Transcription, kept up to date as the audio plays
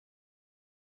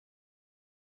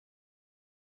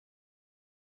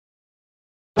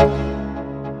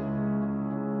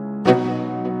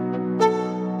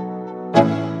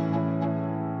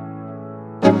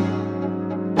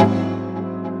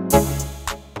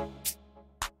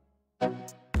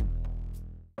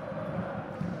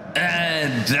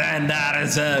And that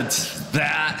is it.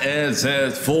 That is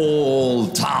it. Full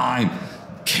time.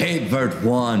 Cape Verde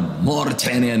 1,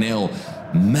 Mauritania 0.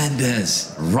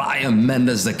 Mendes, Ryan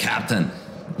Mendes, the captain,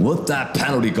 with that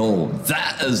penalty goal.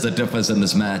 That is the difference in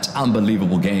this match.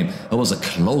 Unbelievable game. It was a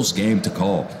close game to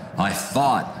call. I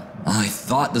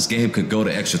thought this game could go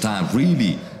to extra time.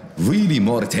 Really,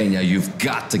 Mauritania, you've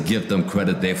got to give them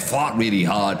credit. They fought really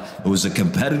hard. It was a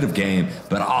competitive game,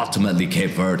 but ultimately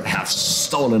Cape Verde have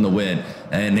stolen the win,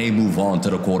 and they move on to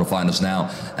the quarterfinals now.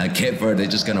 And Cape Verde,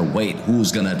 they're just going to wait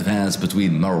who's going to advance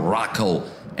between Morocco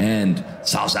and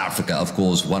South Africa. Of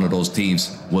course, one of those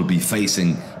teams will be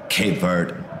facing Cape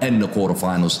Verde in the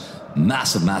quarterfinals.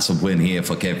 Massive win here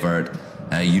for Cape Verde.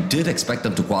 You did expect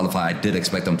them to qualify. I did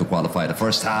expect them to qualify. The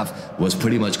first half was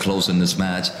pretty much close in this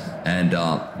match, and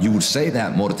you would say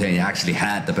that Mauritania actually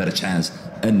had the better chance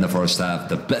in the first half.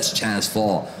 The best chance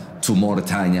fall to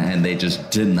Mauritania, and they just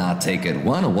did not take it.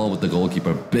 1-1 with the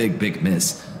goalkeeper. Big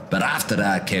miss. But after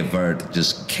that, Cape Verde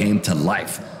just came to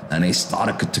life, and they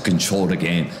started to control the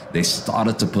game. They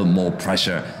started to put more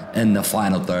pressure in the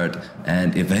final third,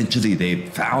 and eventually they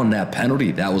found that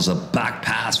penalty. That was a back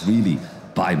pass, really,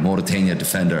 by Mauritania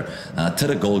defender to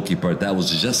the goalkeeper. That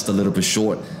was just a little bit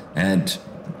short, and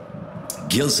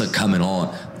Gilsa coming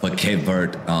on for Cape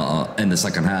Verde in the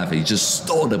second half. He just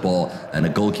stole the ball, and the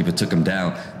goalkeeper took him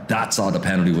down. That's how the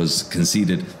penalty was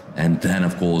conceded. And then,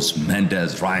 of course,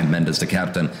 Ryan Mendes, the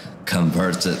captain,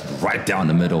 converts it right down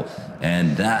the middle.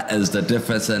 And that is the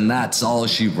difference, and that's all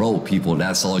she wrote, people.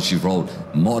 That's all she wrote.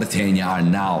 Mauritania are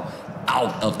now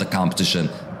out of the competition.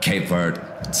 Cape Verde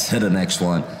to the next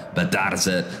one. But that is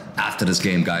it. After this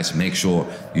game, guys, make sure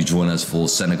you join us for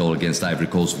Senegal against Ivory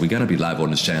Coast. We're going to be live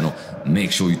on this channel.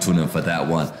 Make sure you tune in for that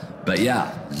one. But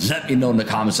yeah, let me know in the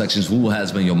comment sections who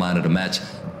has been your man of the match.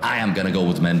 I am going to go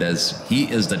with Mendes.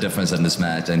 He is the difference in this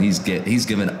match, and he's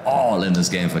given all in this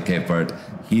game for Cape Verde.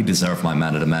 He deserved my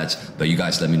man of the match. But you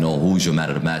guys let me know who's your man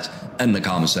of the match in the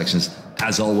comment sections.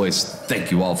 As always,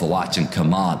 thank you all for watching.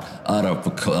 Come on,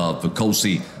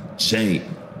 Vikosi, Jay,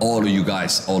 all of you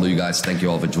guys, thank you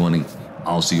all for joining.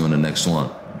 I'll see you on the next one.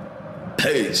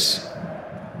 Peace.